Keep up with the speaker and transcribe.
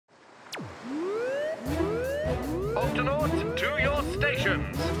Octonauts, to your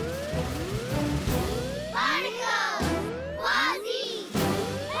stations! Barnacles! Quasi!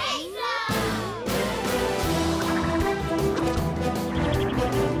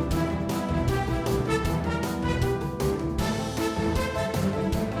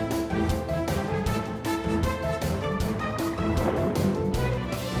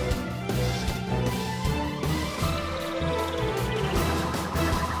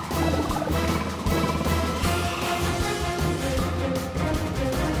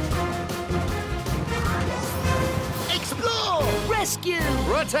 Rescue!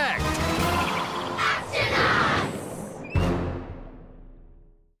 Protect! Astronauts!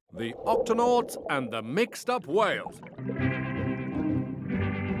 The Octonauts and the mixed-up whales.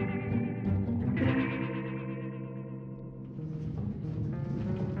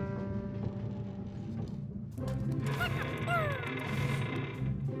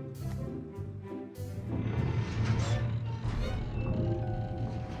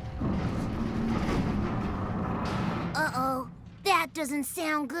 Uh-oh. That doesn't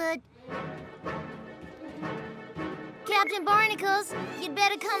sound good. Captain Barnacles, you'd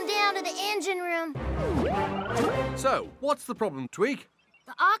better come down to the engine room. So, what's the problem, Tweak?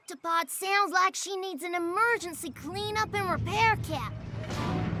 The octopod sounds like she needs an emergency cleanup and repair cap.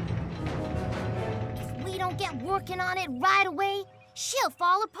 If we don't get working on it right away, she'll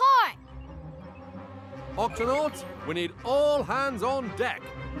fall apart. Octonauts, we need all hands on deck.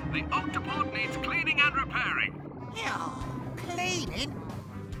 The Octopod needs cleaning and repairing. Yeah, cleaning?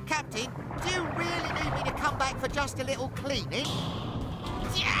 Captain, do you really need me to come back for just a little cleaning?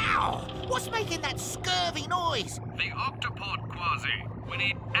 Yow! What's making that scurvy noise? The Octopod, Quasi. We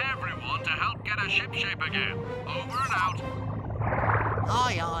need everyone to help get her ship shape again. Over and out.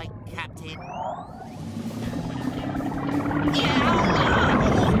 Aye, aye, Captain.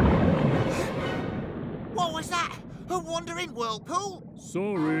 Yow! What was that? A wandering whirlpool?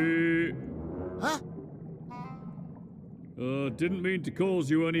 Sorry. Huh? Didn't mean to cause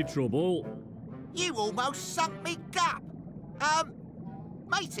you any trouble. You almost sunk me gup.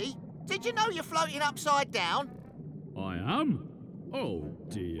 Matey, did you know you're floating upside down? I am? Oh,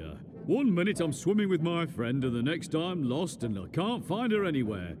 dear. 1 minute I'm swimming with my friend and the next I'm lost and I can't find her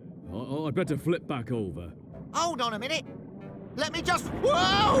anywhere. I'd better flip back over. Hold on a minute. Let me just...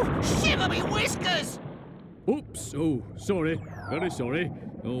 Whoa! Shiver me whiskers! Oops. Oh, sorry. Very sorry.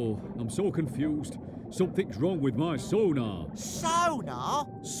 Oh, I'm so confused. Something's wrong with my sonar. Sonar?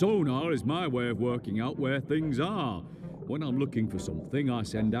 Sonar is my way of working out where things are. When I'm looking for something, I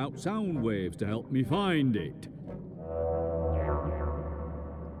send out sound waves to help me find it.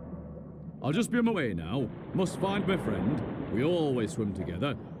 I'll just be on my way now. Must find my friend. We always swim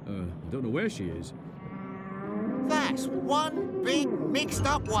together. I don't know where she is. That's one big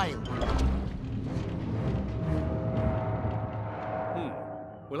mixed-up whale.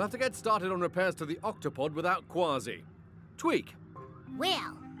 We'll have to get started on repairs to the Octopod without Quasi. Tweak.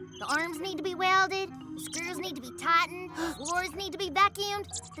 Well, the arms need to be welded, the screws need to be tightened, the floors need to be vacuumed,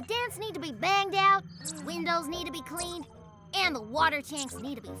 the dents need to be banged out, the windows need to be cleaned, and the water tanks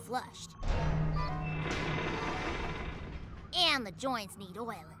need to be flushed. And the joints need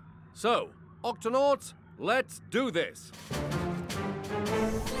oiling. So, Octonauts, let's do this.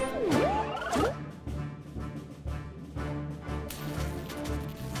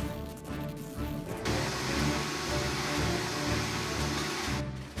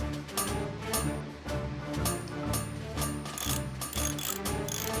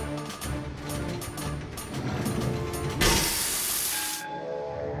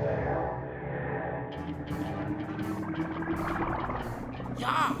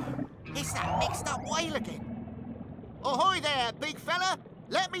 Yeah, it's that mixed-up whale again. Ahoy there, big fella.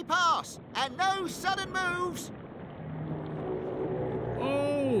 Let me pass, and no sudden moves.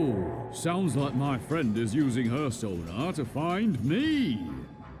 Oh, sounds like my friend is using her sonar to find me.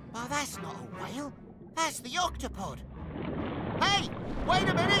 Oh, that's not a whale. That's the octopod. Hey, wait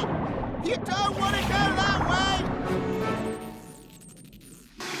a minute. You don't want to go that way.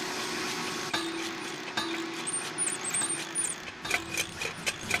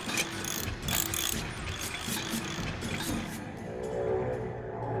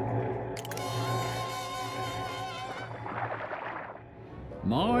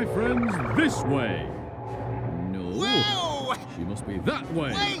 My friend's this way. No. Whoa! She must be that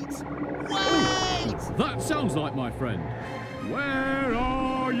way. Wait! Wait! That sounds like my friend. Where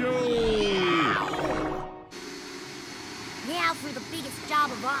are you? Now for the biggest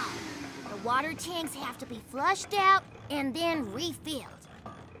job of all. The water tanks have to be flushed out and then refilled.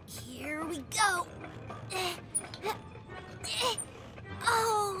 Here we go.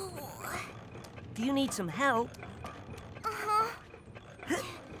 Oh. Do you need some help?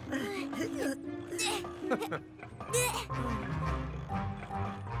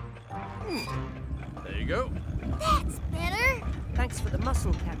 for the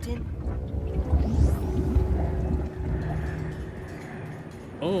mussel, Captain.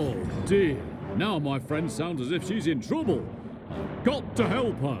 Oh dear, now my friend sounds as if she's in trouble. I've got to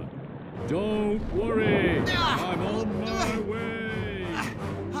help her. Don't worry, I'm on my way.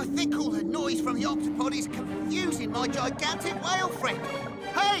 I think all the noise from the octopod is confusing my gigantic whale friend.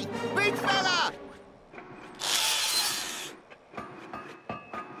 Hey, big fella!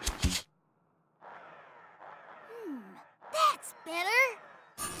 That's better.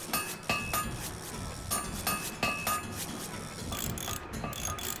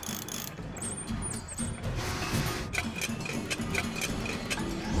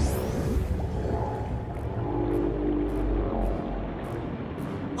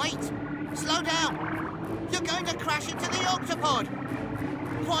 Wait! Slow down! You're going to crash into the octopod!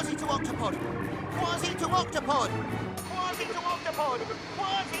 Quasi to octopod! Quasi to octopod! Quasi to octopod!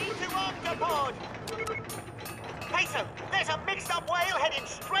 Quasi to octopod! Peso, there's a mixed-up whale heading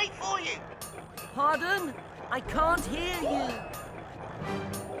straight for you! Pardon? I can't hear you.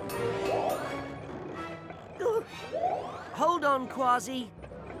 Hold on, Quasi.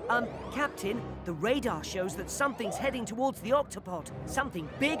 Captain, the radar shows that something's heading towards the octopod. Something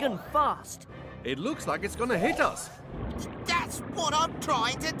big and fast. It looks like it's gonna hit us. That's what I'm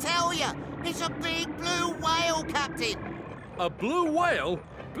trying to tell you! It's a big blue whale, Captain! A blue whale?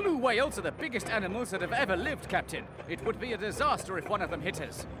 Blue whales are the biggest animals that have ever lived, Captain. It would be a disaster if one of them hit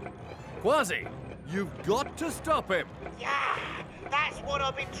us. Quasi, you've got to stop him. Yeah, that's what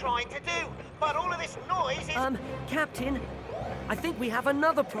I've been trying to do. But all of this noise is... Captain, I think we have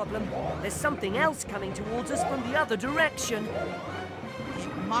another problem. There's something else coming towards us from the other direction.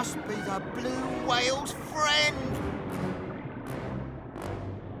 It must be the blue whale's friend.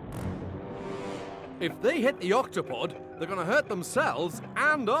 If they hit the octopod, they're gonna hurt themselves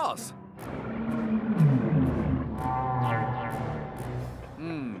and us.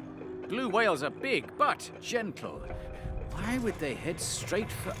 Blue whales are big, but gentle. Why would they head straight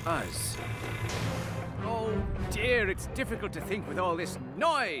for us? Oh dear, it's difficult to think with all this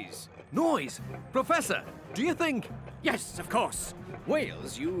noise. Noise? Professor, do you think... Yes, of course.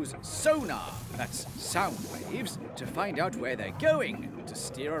 Whales use sonar, that's sound waves, to find out where they're going, to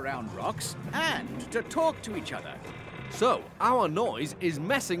steer around rocks, and to talk to each other. So, our noise is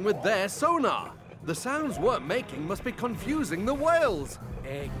messing with their sonar. The sounds we're making must be confusing the whales.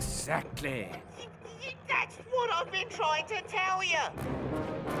 Exactly. That's what I've been trying to tell you.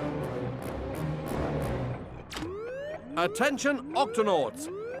 Attention, Octonauts!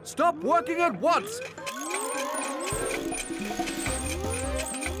 Stop working at once!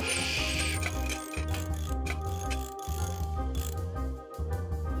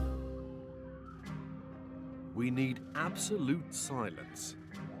 We need absolute silence.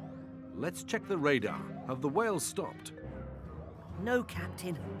 Let's check the radar. Have the whales stopped? No,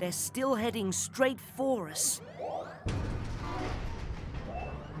 Captain. They're still heading straight for us.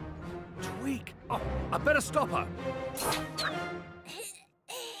 Tweak! Oh, I better stop her.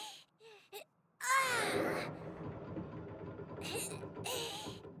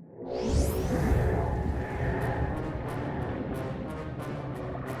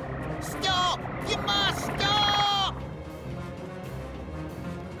 Stop! You must stop!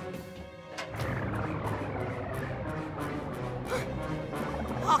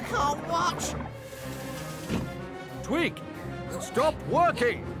 I can't watch. Tweak! Stop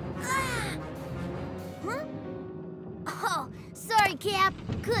working! Huh? Oh, sorry, Cap.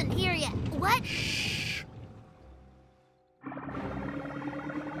 Couldn't hear you. What?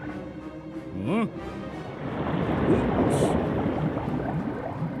 Huh? Whoops.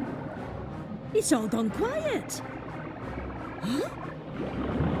 It's all gone quiet. Huh?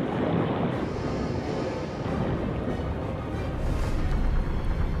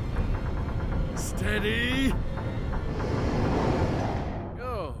 Steady!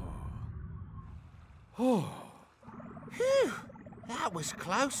 Oh. Oh. Phew, that was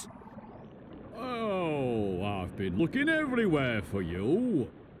close. Oh, I've been looking everywhere for you.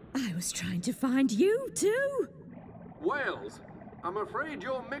 I was trying to find you, too. Whales, I'm afraid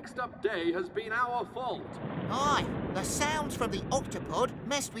your mixed-up day has been our fault. Aye, the sounds from the octopod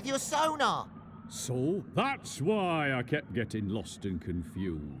messed with your sonar. So that's why I kept getting lost and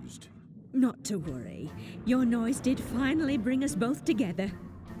confused. Not to worry. Your noise did finally bring us both together.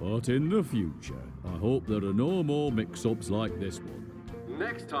 But in the future, I hope there are no more mix-ups like this one.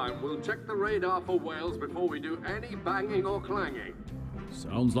 Next time, we'll check the radar for whales before we do any banging or clanging.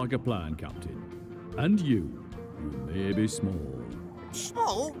 Sounds like a plan, Captain. And you may be small,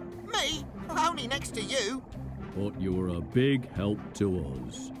 Small? Me? Only next to you. but you're a big help to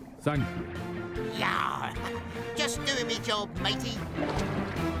us. Thank you. Yeah, just doing me job, matey.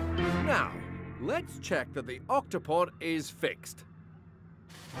 Now, let's check that the octopod is fixed.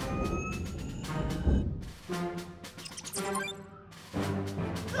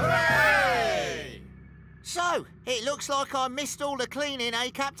 Hooray! So, it looks like I missed all the cleaning, eh,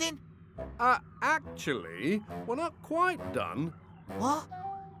 Captain? Actually, we're not quite done. What?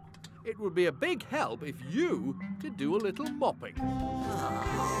 It would be a big help if you could do a little mopping.